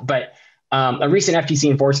lot, but a recent FTC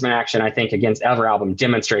enforcement action, I think, against Everalbum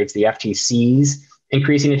demonstrates the FTC's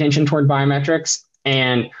increasing attention toward biometrics.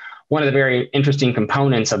 And one of the very interesting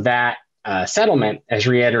components of that settlement, as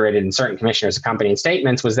reiterated in certain commissioners' accompanying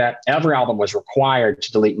statements, was that Everalbum was required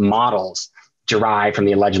to delete models derived from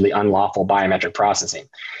the allegedly unlawful biometric processing.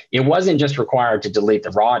 It wasn't just required to delete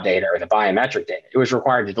the raw data or the biometric data. It was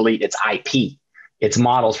required to delete its IP, its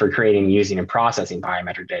models for creating, using, and processing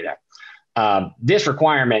biometric data. This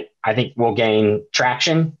requirement, I think, will gain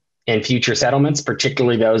traction in future settlements,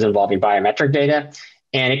 particularly those involving biometric data.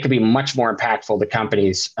 And it could be much more impactful to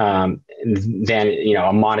companies than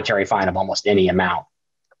a monetary fine of almost any amount.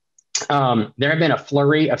 There have been a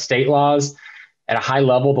flurry of state laws. At a high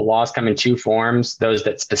level, the laws come in two forms: those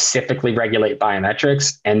that specifically regulate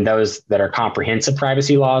biometrics and those that are comprehensive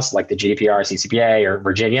privacy laws, like the GDPR, CCPA, or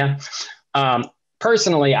Virginia.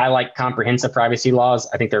 Personally, I like comprehensive privacy laws.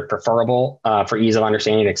 I think they're preferable for ease of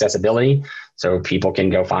understanding and accessibility, so people can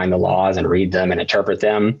go find the laws and read them and interpret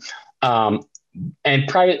them. And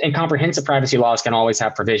comprehensive privacy laws can always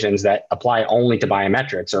have provisions that apply only to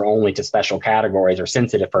biometrics or only to special categories or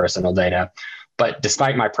sensitive personal data. But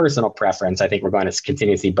despite my personal preference, I think we're going to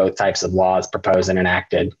continue to see both types of laws proposed and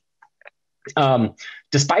enacted.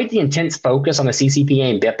 Despite the intense focus on the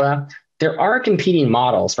CCPA and BIPA, there are competing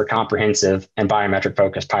models for comprehensive and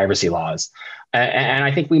biometric-focused privacy laws. And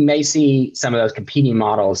I think we may see some of those competing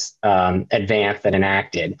models advanced and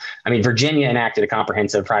enacted. I mean, Virginia enacted a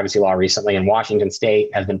comprehensive privacy law recently, and Washington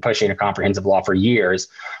State has been pushing a comprehensive law for years,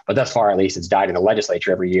 but thus far, at least, it's died in the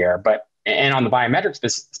legislature every year. And on the biometric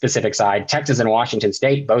specific side, Texas and Washington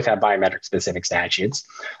State both have biometric specific statutes.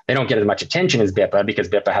 They don't get as much attention as BIPA because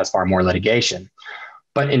BIPA has far more litigation.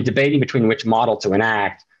 But in debating between which model to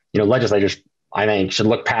enact, legislators, I think, should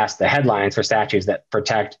look past the headlines for statutes that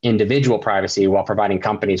protect individual privacy while providing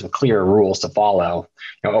companies with clear rules to follow.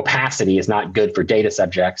 Opacity is not good for data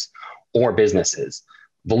subjects or businesses.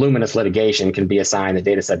 Voluminous litigation can be a sign that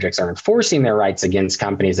data subjects are enforcing their rights against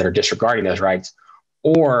companies that are disregarding those rights,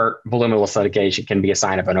 or voluminous litigation can be a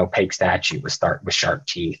sign of an opaque statute with sharp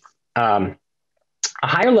teeth. A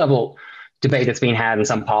higher level debate that's being had in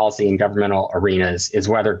some policy and governmental arenas is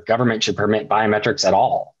whether government should permit biometrics at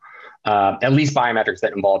all. At least biometrics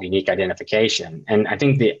that involve unique identification. And I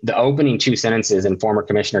think the opening two sentences in former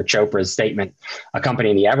Commissioner Chopra's statement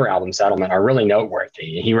accompanying the Everalbum settlement are really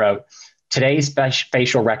noteworthy. He wrote, "Today's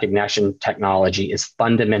facial recognition technology is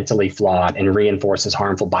fundamentally flawed and reinforces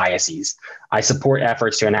harmful biases. I support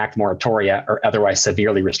efforts to enact moratoria or otherwise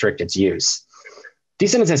severely restrict its use."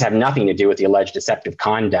 These sentences have nothing to do with the alleged deceptive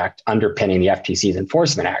conduct underpinning the FTC's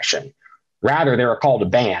enforcement action. Rather, they're a call to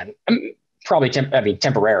ban,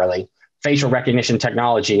 temporarily, facial recognition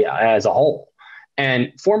technology as a whole.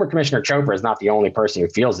 And former Commissioner Chopra is not the only person who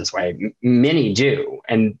feels this way. Many do.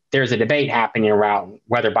 And there's a debate happening around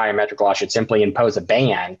whether biometric law should simply impose a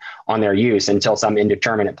ban on their use until some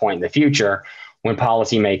indeterminate point in the future, when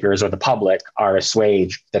policymakers or the public are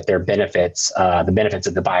assuaged that their benefits, the benefits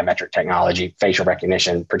of the biometric technology, facial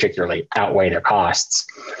recognition particularly, outweigh their costs.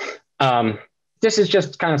 This is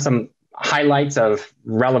just kind of some highlights of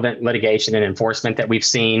relevant litigation and enforcement that we've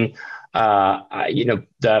seen. I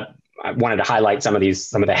wanted to highlight some of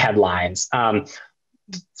the headlines.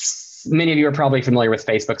 Many of you are probably familiar with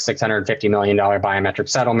Facebook's $650 million biometric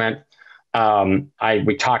settlement.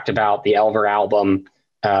 We talked about the Everalbum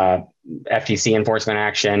FTC enforcement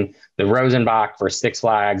action, the Rosenbach versus Six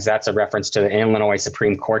Flags. That's a reference to the Illinois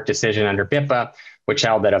Supreme Court decision under BIPA, which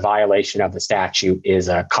held that a violation of the statute is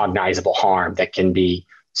a cognizable harm that can be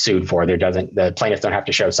sued for. The plaintiffs don't have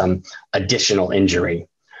to show some additional injury.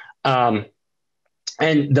 And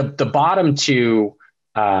the bottom two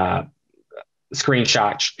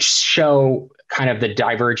screenshots show kind of the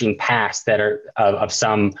diverging paths that are of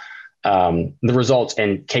some the results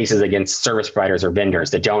in cases against service providers or vendors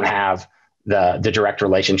that don't have the direct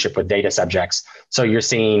relationship with data subjects. So you're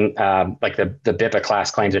seeing like the BIPA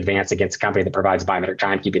class claims advance against a company that provides biometric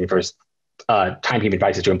timekeeping for timekeeping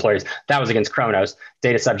devices to employers. That was against Kronos.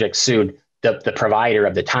 Data subjects sued the provider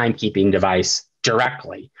of the timekeeping device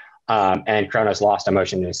directly. And Kronos lost a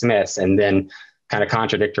motion to dismiss. And then kind of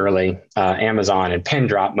contradictorily, Amazon and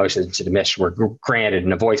Pindrop motions to dismiss were granted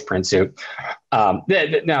in a voice print suit. Now,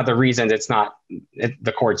 the reason it's not,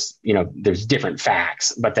 the courts, there's different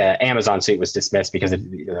facts, but the Amazon suit was dismissed because it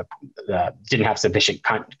didn't have sufficient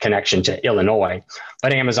connection to Illinois.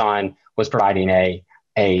 But Amazon was providing a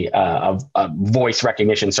voice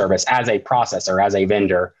recognition service as a processor, as a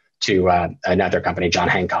vendor to another company, John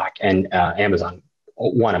Hancock, and Amazon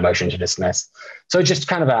won a motion to dismiss. So just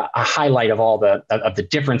kind of a highlight of all the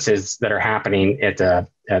differences that are happening at the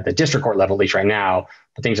district court level, at least right now,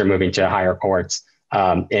 but things are moving to higher courts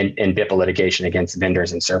in BIPA litigation against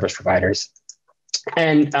vendors and service providers.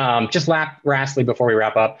 And just lastly, before we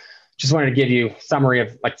wrap up, just wanted to give you a summary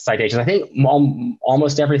of like the citations. I think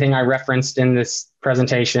almost everything I referenced in this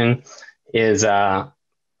presentation is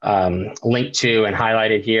linked to and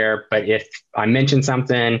highlighted here. But if I mentioned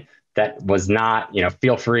something that was not,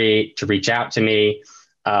 feel free to reach out to me,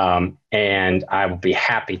 and I will be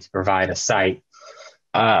happy to provide a cite.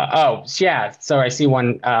 So I see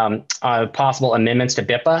one, possible amendments to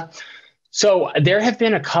BIPA. So there have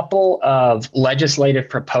been a couple of legislative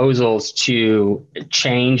proposals to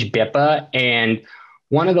change BIPA, and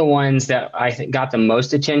one of the ones that I think got the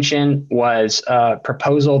most attention was a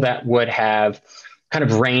proposal that would have kind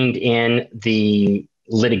of reined in the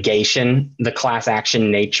litigation, the class action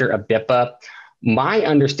nature of BIPA. My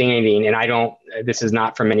understanding, and this is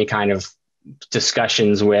not from any kind of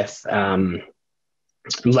discussions with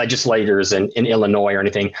legislators in Illinois or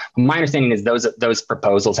anything. My understanding is those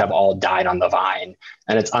proposals have all died on the vine,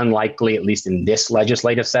 and it's unlikely, at least in this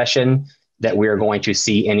legislative session, that we are going to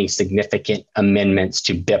see any significant amendments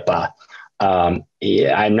to BIPA.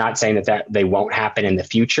 I'm not saying that they won't happen in the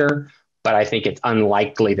future, but I think it's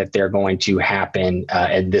unlikely that they're going to happen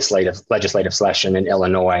in this legislative session in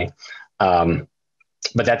Illinois.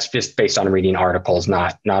 But that's just based on reading articles,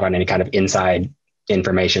 not on any kind of inside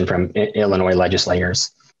information from Illinois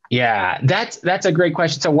legislators. Yeah, that's a great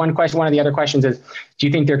question. So one of the other questions is, do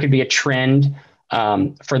you think there could be a trend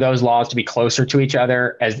for those laws to be closer to each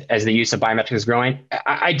other as the use of biometrics is growing?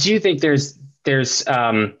 I do think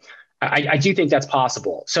I do think that's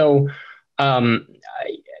possible. So to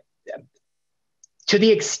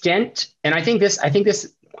the extent, and I think this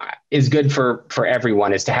is good for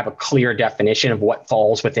everyone, is to have a clear definition of what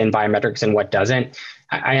falls within biometrics and what doesn't.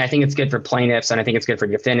 I think it's good for plaintiffs, and I think it's good for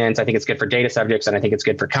defendants. I think it's good for data subjects, and I think it's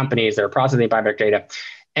good for companies that are processing biometric data.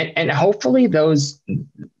 And hopefully those,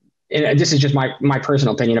 and this is just my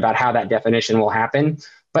personal opinion about how that definition will happen,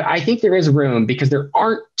 but I think there is room because there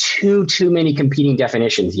aren't too many competing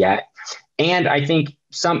definitions yet. And I think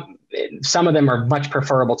some of them are much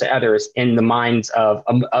preferable to others in the minds of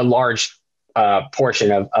a large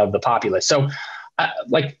portion of the populace. So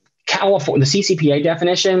like California, the CCPA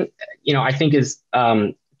definition, I think is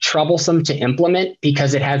troublesome to implement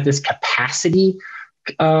because it has this capacity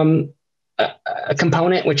a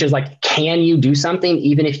component, which is like, can you do something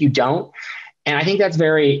even if you don't? And I think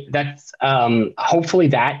that's hopefully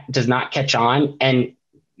that does not catch on. And,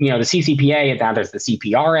 the CCPA, and now there's the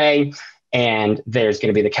CPRA, and there's going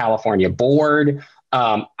to be the California board.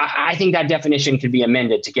 I think that definition could be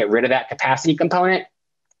amended to get rid of that capacity component.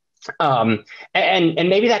 And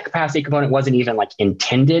maybe that capacity component wasn't even like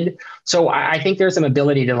intended. So I think there's some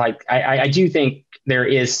ability to I do think there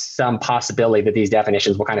is some possibility that these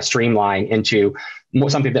definitions will kind of streamline into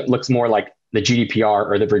something that looks more like the GDPR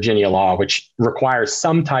or the Virginia law, which requires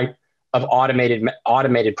some type of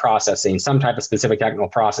automated processing, some type of specific technical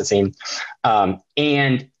processing.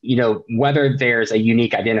 And, whether there's a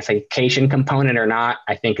unique identification component or not,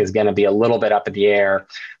 I think is going to be a little bit up in the air.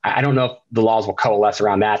 I don't know if the laws will coalesce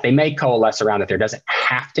around that. They may coalesce around that there doesn't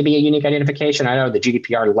have to be a unique identification. I know the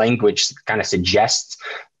GDPR language kind of suggests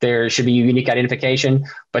there should be a unique identification,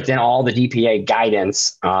 but then all the DPA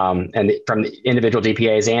guidance from the individual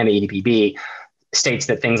DPAs and the EDPB states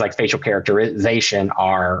that things like facial characterization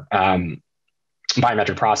are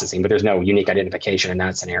biometric processing, but there's no unique identification in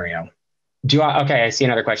that scenario. I see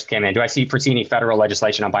another question came in. Do I foresee any federal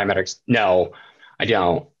legislation on biometrics? No, I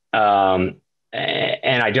don't. And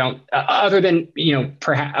I don't, other than,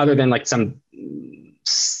 perhaps other than like some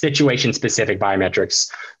situation specific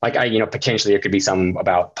biometrics, like potentially there could be some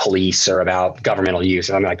about police or about governmental use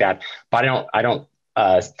or something like that. But I don't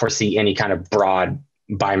foresee any kind of broad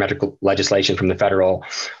biometric legislation from the federal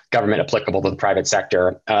government applicable to the private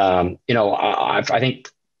sector. I think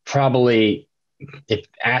probably if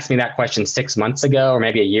asked me that question 6 months ago or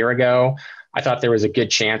maybe a year ago, I thought there was a good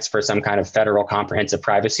chance for some kind of federal comprehensive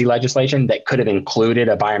privacy legislation that could have included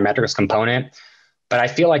a biometrics component. But I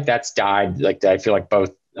feel like that's died. Like I feel like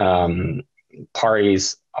both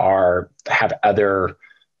parties have other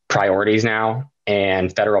priorities now,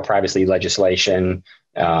 and federal privacy legislation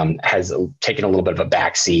has taken a little bit of a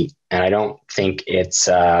backseat. And I don't think it's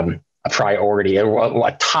a priority,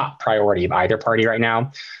 a top priority of either party right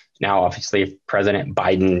now. Now, obviously, if President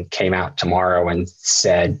Biden came out tomorrow and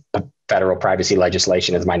said federal privacy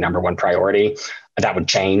legislation is my number one priority, that would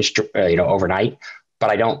change, overnight.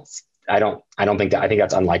 But I don't think that. I think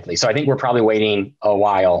that's unlikely. So I think we're probably waiting a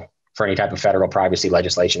while for any type of federal privacy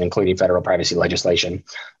legislation, including federal privacy legislation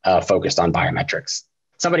focused on biometrics.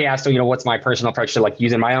 Somebody asked, what's my personal approach to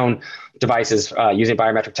using my own devices, using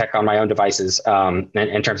biometric tech on my own devices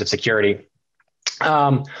in terms of security.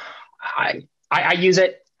 I use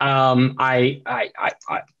it. I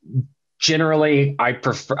generally, I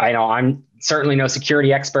prefer, I know I'm certainly no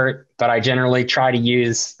security expert, but I generally try to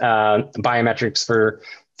use biometrics for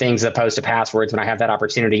things opposed to passwords when I have that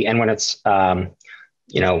opportunity. And when it's,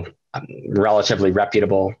 you know, relatively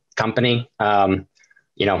reputable company,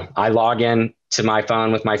 you know, I log in to my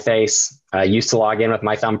phone with my face. I used to log in with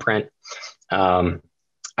my thumbprint.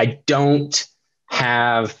 I don't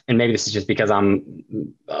have, and maybe this is just because I'm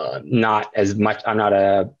not as much, I'm not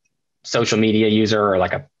a social media user or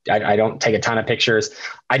like I don't take a ton of pictures.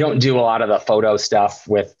 I don't do a lot of the photo stuff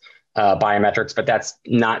with biometrics, but that's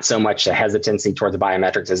not so much a hesitancy towards the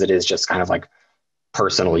biometrics as it is just kind of like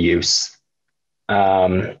personal use.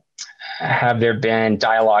 Have there been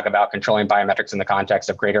dialogue about controlling biometrics in the context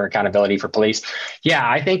of greater accountability for police? Yeah,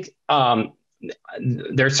 I think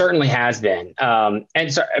there certainly has been.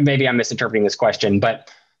 And so maybe I'm misinterpreting this question,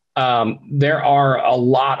 but there are a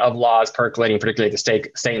lot of laws percolating, particularly at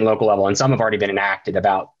the state and local level, and some have already been enacted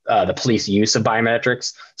about the police use of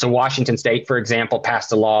biometrics. So Washington State, for example,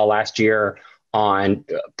 passed a law last year on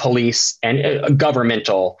police and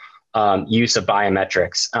governmental use of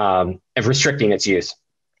biometrics and restricting its use.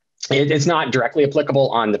 It's not directly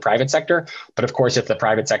applicable on the private sector, but of course, if the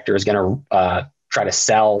private sector is going to try to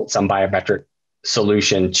sell some biometric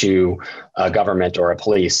solution to a government or a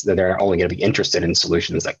police, that they're only going to be interested in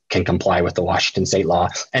solutions that can comply with the Washington State law.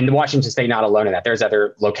 And Washington State not alone in that. There's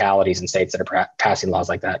other localities and states that are passing laws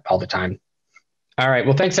like that all the time. All right.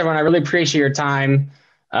 Well, thanks, everyone. I really appreciate your time.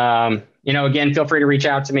 You know, again, feel free to reach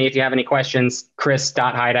out to me if you have any questions,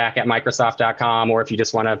 chris.hydak@microsoft.com, or if you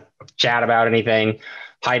just want to chat about anything.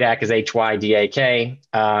 Hydak is Hydak.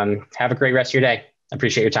 Have a great rest of your day. I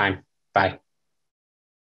appreciate your time. Bye.